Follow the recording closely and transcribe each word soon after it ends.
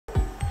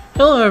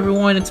Hello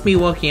everyone, it's me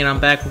Wookie and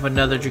I'm back with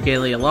another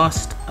Dragalia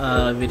Lost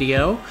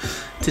video.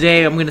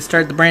 Today I'm going to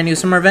start the brand new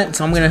summer event,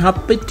 so I'm going to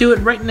hop into it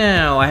right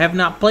now. I have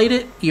not played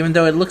it, even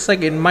though it looks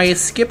like it might have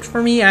skipped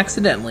for me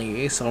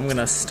accidentally. So I'm going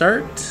to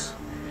start.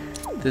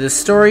 Did the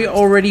story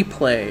already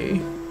play?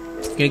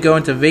 I'm going to go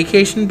into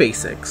Vacation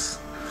Basics.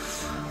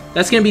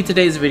 That's going to be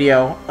today's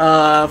video.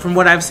 From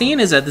what I've seen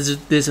is that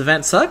this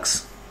event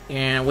sucks,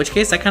 in which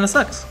case that kind of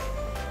sucks.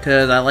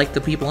 Because I like the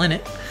people in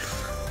it.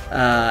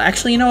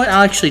 Actually, you know what?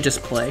 I'll actually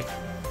just play.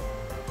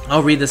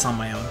 I'll read this on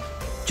my own.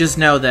 Just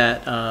know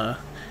that,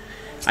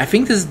 I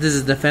think this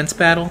is a defense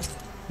battle.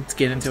 Let's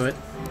get into it.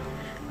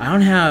 I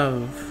don't have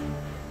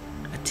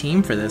a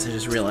team for this, I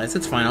just realized.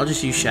 It's fine, I'll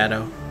just use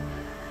Shadow.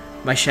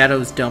 My Shadow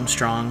is dumb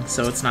strong,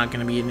 so it's not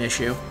going to be an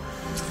issue.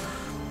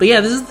 But yeah,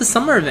 this is the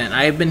summer event.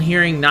 I've been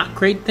hearing not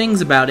great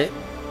things about it.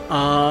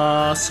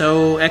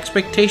 So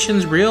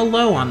expectations real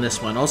low on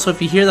this one. Also,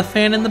 if you hear the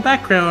fan in the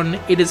background,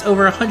 it is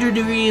over 100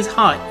 degrees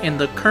hot, and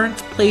the current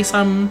place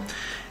I'm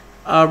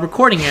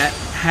recording at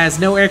has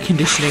no air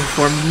conditioning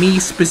for me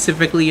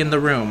specifically in the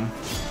room.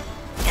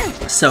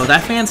 So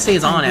that fan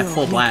stays on at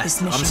full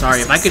blast. I'm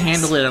sorry, if I could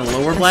handle it at a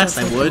lower blast,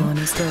 I would.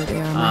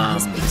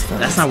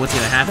 That's not what's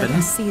gonna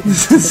happen.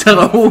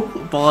 So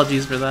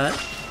apologies for that.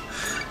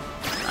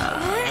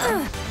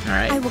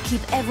 Alright. I will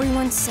keep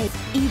everyone safe,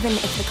 even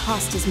if the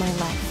cost is my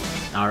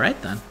life. Alright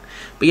then.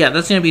 But yeah,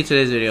 that's gonna be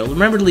today's video.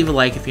 Remember to leave a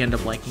like if you end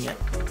up liking it.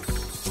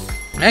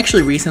 I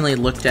actually recently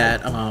looked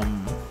at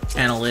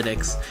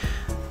analytics,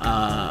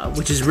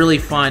 which is really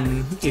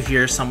fun if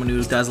you're someone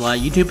who does a lot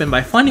of YouTube, and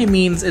by fun it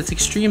means it's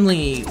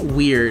extremely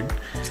weird,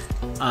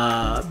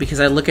 because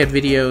I look at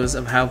videos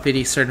of how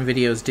certain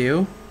videos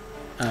do.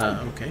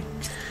 Okay.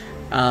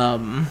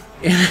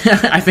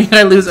 I think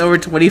I lose over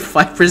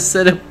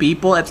 25% of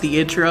people at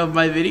the intro of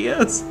my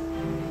videos.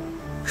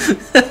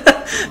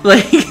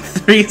 Like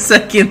 3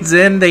 seconds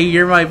in, they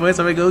hear my voice.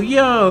 I'm gonna go,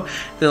 "Yo!"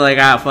 They're like,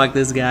 "Ah, fuck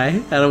this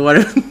guy. I don't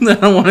want to. I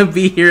don't want to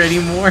be here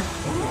anymore."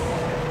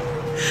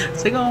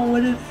 It's like, "Oh,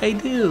 what did I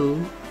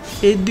do?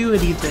 I didn't do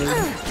anything.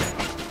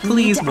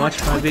 Please watch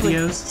my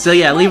videos." So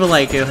yeah, leave a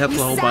like. It'll help a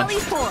whole bunch.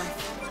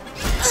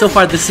 So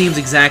far, this seems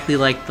exactly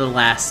like the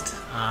last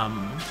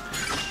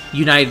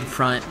United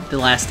Front, the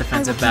last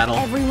defensive battle.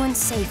 Everyone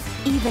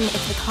safe, even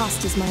if the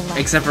cost is my life.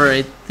 Except for,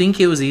 I think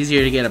it was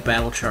easier to get a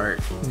battle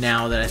chart.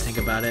 Now that I think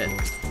about it,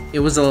 it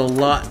was a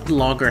lot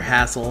longer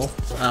hassle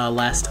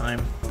last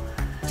time.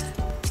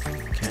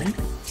 Okay,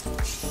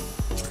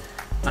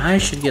 I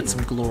should get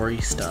some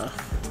glory stuff.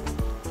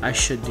 I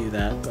should do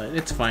that, but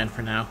it's fine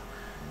for now.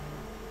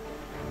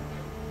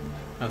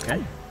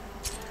 Okay,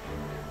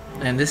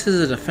 and this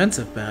is a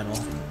defensive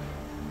battle.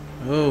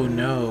 Oh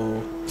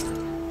no.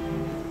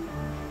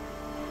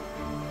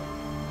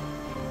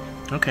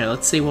 Okay,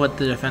 let's see what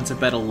the defensive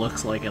battle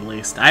looks like at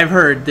least. I've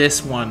heard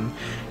this one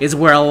is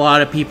where a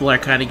lot of people are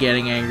kind of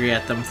getting angry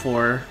at them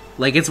for.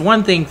 Like, it's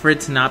one thing for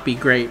it to not be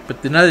great,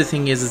 but another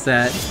thing is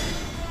that...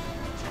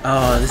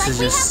 Oh, this is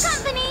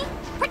just...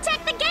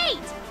 Protect the gate!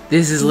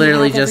 This is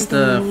literally just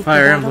the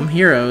Fire Emblem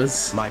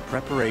Heroes. My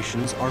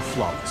preparations are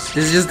flawless.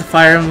 This is just the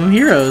Fire Emblem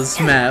Heroes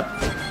map.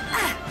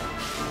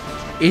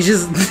 It's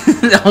just...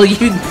 all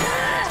you...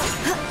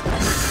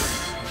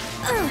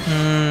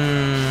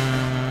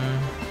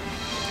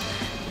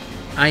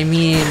 I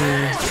mean,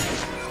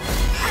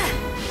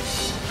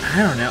 I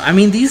don't know. I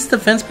mean, these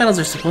defense battles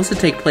are supposed to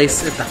take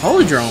place at the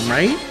Holodrome,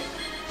 right?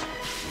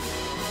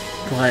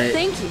 But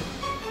thank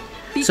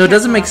you. So it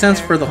doesn't make sense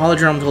for the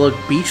Holodrome to look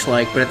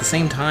beach-like, but at the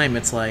same time,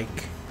 it's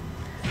like,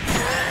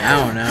 I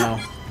don't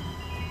know.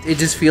 It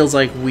just feels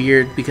like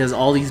weird because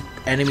all these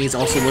enemies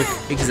also look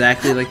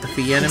exactly like the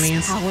Fee enemies.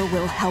 This power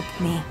will help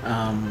me.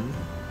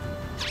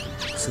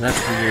 So that's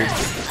weird.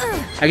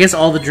 I guess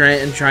all the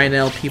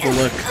Draenei people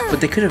look, but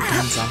they could have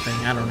done something.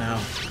 I don't know.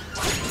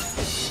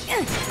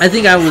 I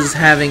think I was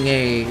having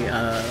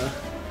a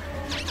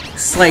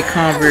slight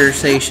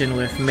conversation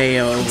with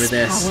Mayo over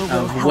this,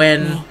 of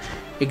when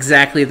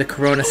exactly the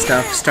Corona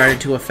stuff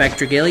started to affect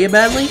Dragalia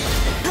badly.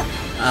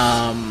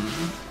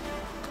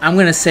 I'm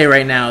gonna say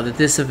right now that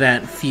this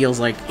event feels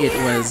like it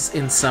was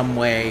in some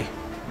way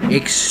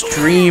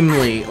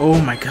extremely...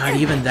 Oh my god,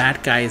 even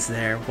that guy's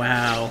there.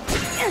 Wow.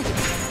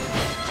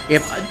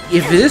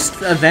 If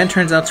this event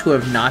turns out to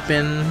have not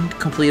been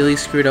completely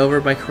screwed over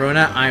by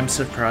Corona, I'm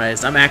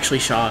surprised. I'm actually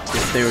shocked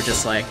if they were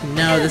just like,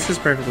 no, this is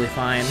perfectly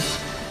fine.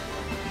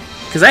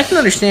 Because I can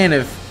understand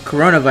if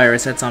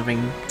coronavirus had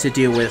something to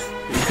do with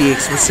the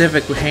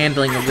specific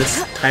handling of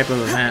this type of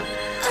event.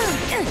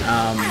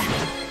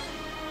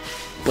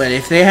 But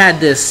if they had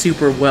this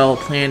super well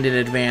planned in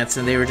advance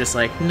and they were just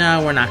like,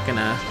 no, we're not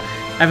gonna...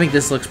 I think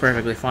this looks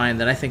perfectly fine,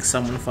 then I think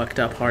someone fucked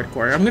up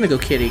hardcore. I'm gonna go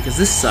Kitty, because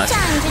this sucks.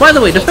 By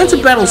the way,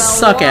 defensive battles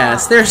suck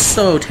ass. They're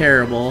so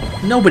terrible.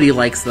 Nobody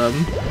likes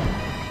them.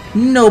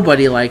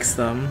 Nobody likes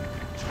them.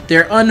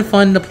 They're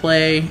unfun to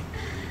play.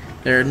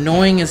 They're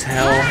annoying as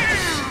hell.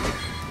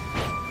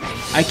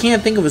 I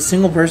can't think of a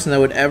single person that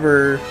would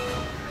ever...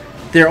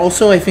 They're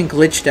also, I think,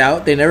 glitched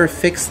out. They never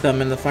fixed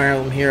them in the Fire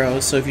Emblem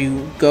Heroes, so if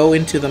you go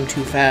into them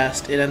too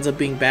fast, it ends up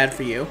being bad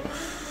for you.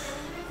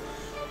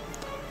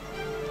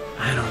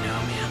 I don't know,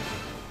 man.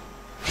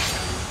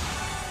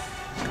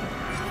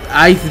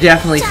 I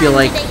definitely feel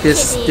like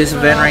this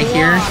event right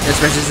here,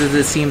 especially since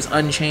it seems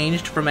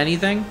unchanged from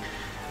anything,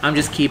 I'm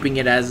just keeping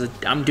it as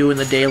I'm doing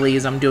the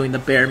dailies, I'm doing the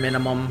bare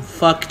minimum.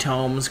 Fuck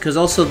tomes, because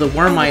also the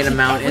wormite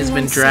amount has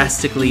been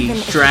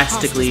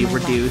drastically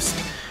reduced.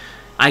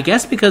 I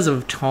guess because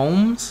of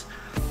tomes,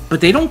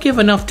 but they don't give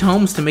enough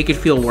tomes to make it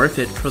feel worth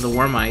it for the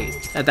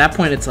wormite. At that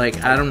point, it's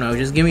like, I don't know,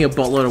 just give me a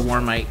boatload of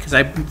wormite, because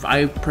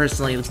I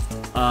personally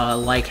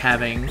like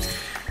having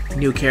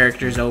new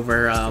characters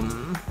over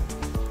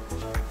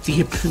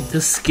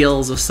the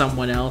skills of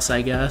someone else,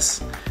 I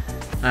guess.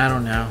 I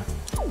don't know.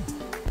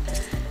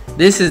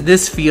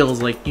 This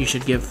feels like you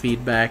should give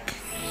feedback.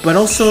 But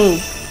also,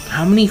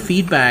 how much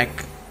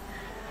feedback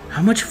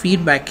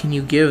can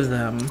you give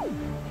them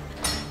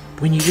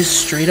when you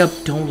just straight up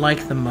don't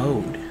like the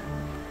mode?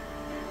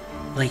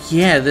 Like,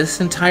 yeah,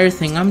 this entire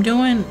thing I'm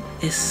doing,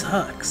 it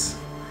sucks.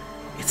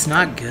 It's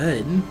not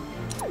good.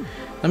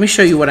 Let me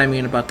show you what I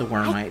mean about the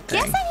wormite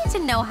thing. Guess I need to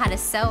know how to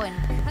sew and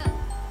cook.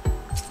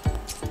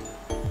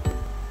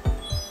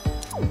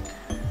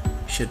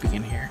 Should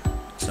begin here.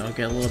 So I'll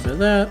get a little bit of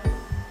that.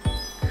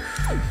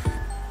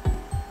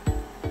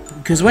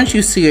 Because once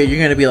you see it, you're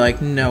going to be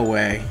like, no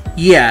way.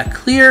 Yeah,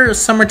 clear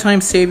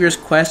Summertime Savior's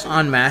quest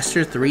on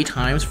Master 3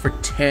 times for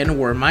 10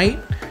 wormite?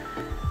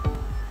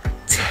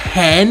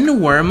 10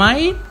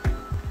 wormite?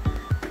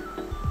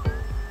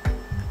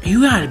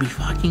 You gotta be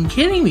fucking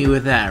kidding me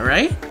with that,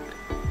 right?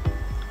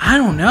 I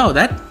don't know,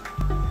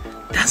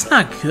 that's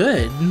not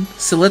good.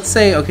 So let's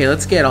say, okay,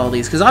 let's get all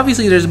these, because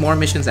obviously there's more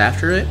missions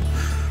after it.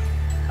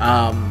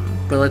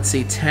 But let's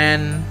see,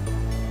 10,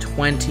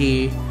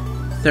 20,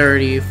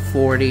 30,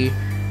 40,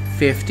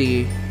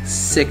 50,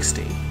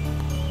 60.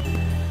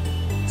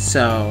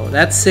 So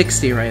that's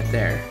 60 right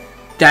there.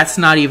 That's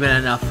not even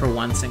enough for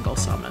one single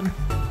summon.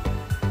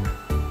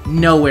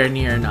 Nowhere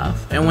near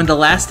enough. And when the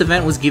last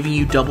event was giving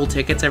you double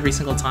tickets every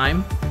single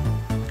time,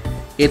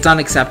 it's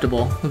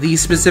unacceptable.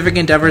 These specific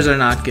endeavors are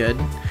not good.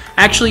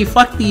 Actually,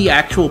 fuck the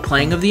actual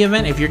playing of the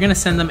event. If you're gonna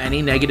send them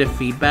any negative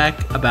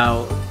feedback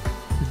about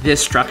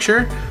this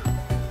structure,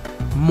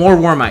 more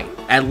wormite.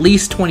 At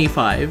least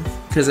 25.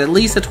 Because at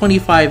least a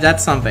 25,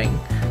 that's something.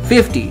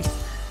 50.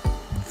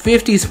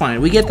 50 is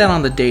fine. We get that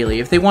on the daily.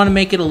 If they want to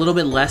make it a little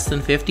bit less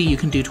than 50, you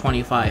can do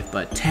 25.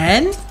 But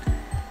 10?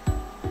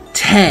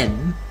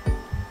 10?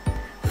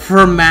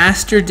 For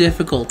master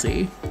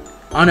difficulty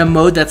on a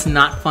mode that's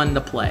not fun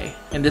to play.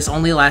 And this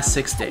only lasts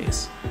 6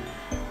 days.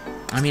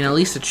 I mean, at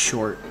least it's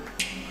short.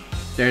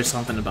 There's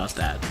something about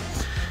that.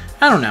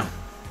 I don't know.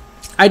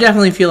 I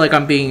definitely feel like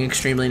I'm being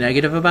extremely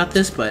negative about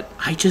this, but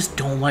I just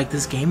don't like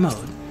this game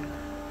mode.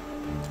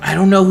 I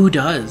don't know who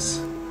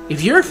does.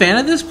 If you're a fan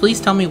of this,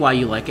 please tell me why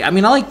you like it. I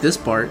mean, I like this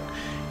part.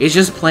 It's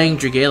just playing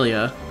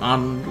Dragalia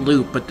on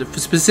loop, but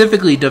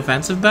specifically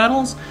defensive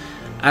battles,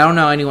 I don't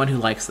know anyone who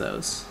likes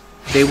those.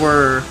 They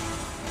were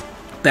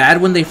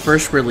bad when they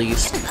first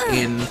released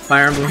in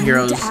Fire Emblem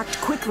Heroes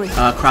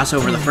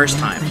crossover the first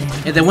time.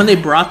 And then when they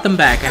brought them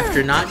back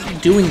after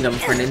not doing them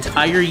for an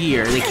entire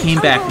year, they came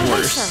back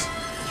worse.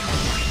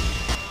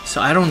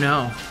 So I don't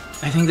know.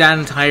 I think that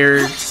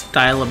entire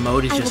style of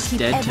mode is just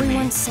dead to me.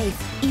 Everyone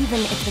safe, even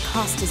if the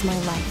cost is my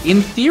life.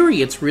 In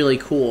theory, it's really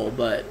cool,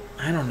 but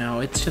I don't know.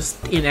 It's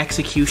just in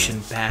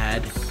execution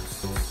bad.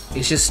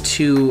 It's just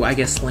too, I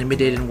guess,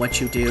 limited in what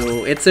you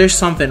do. There's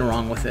something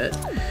wrong with it.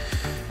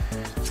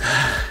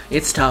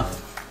 It's tough.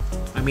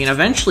 I mean,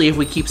 eventually, if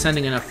we keep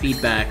sending enough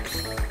feedback,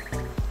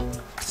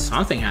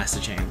 something has to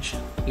change.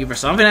 Either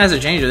something has to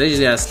change, or they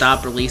just gotta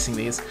stop releasing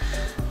these.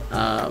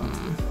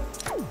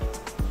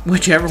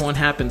 Whichever one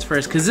happens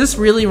first, because this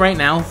really right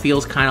now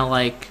feels kind of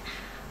like,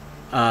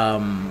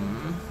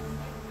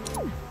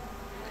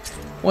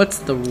 what's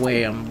the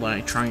way I'm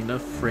like trying to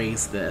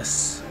phrase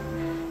this?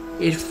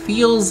 It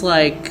feels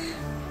like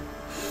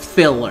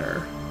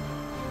filler.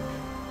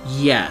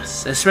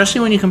 Yes,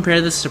 especially when you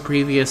compare this to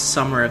previous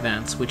summer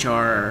events, which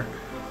are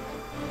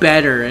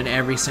better in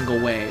every single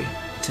way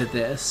to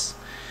this.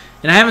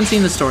 And I haven't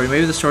seen the story.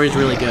 Maybe the story's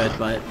really good,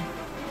 but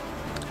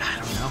I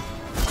don't know.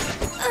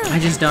 I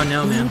just don't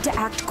know, man. Need to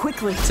act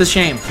quickly. It's a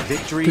shame,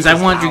 because I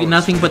want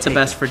nothing but the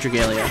best for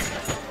Dragalia.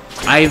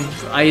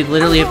 I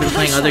literally have been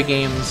playing other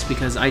games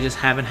because I just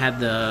haven't had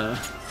the...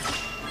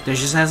 There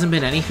just hasn't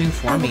been anything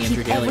for me in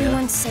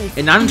Dragalia.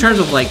 And not in terms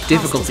of, like,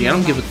 difficulty. I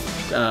don't give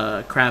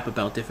a crap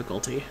about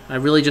difficulty. I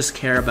really just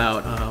care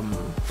about,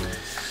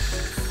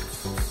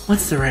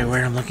 what's the right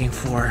word I'm looking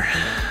for?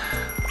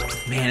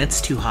 Man,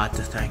 it's too hot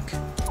to think.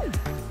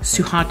 It's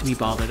too hot to be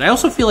bothered. I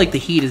also feel like the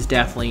heat is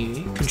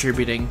definitely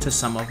contributing to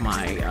some of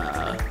my,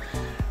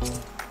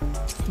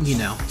 you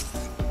know,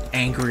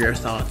 angrier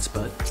thoughts,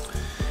 but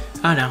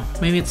I don't know.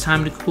 Maybe it's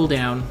time to cool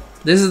down.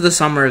 This is the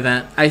summer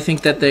event. I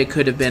think that they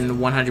could have been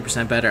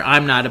 100% better.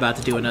 I'm not about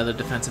to do another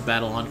defensive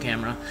battle on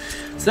camera.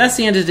 So that's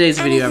the end of today's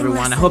video,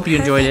 everyone. I hope you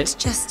enjoyed it.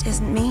 Just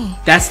isn't me.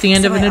 That's the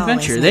end of an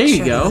adventure. There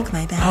you go.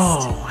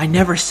 Oh, I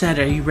never said,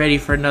 are you ready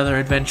for another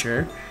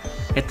adventure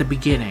at the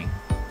beginning.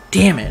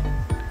 Damn it.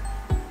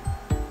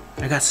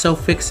 I got so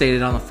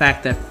fixated on the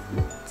fact that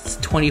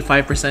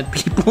 25%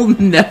 people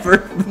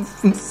never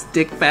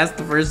stick past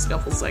the first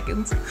couple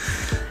seconds.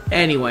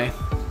 Anyway,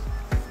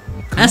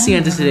 that's the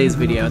end of today's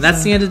video.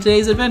 That's the end of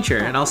today's adventure,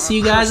 and I'll see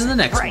you guys in the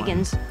next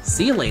one.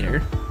 See you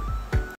later.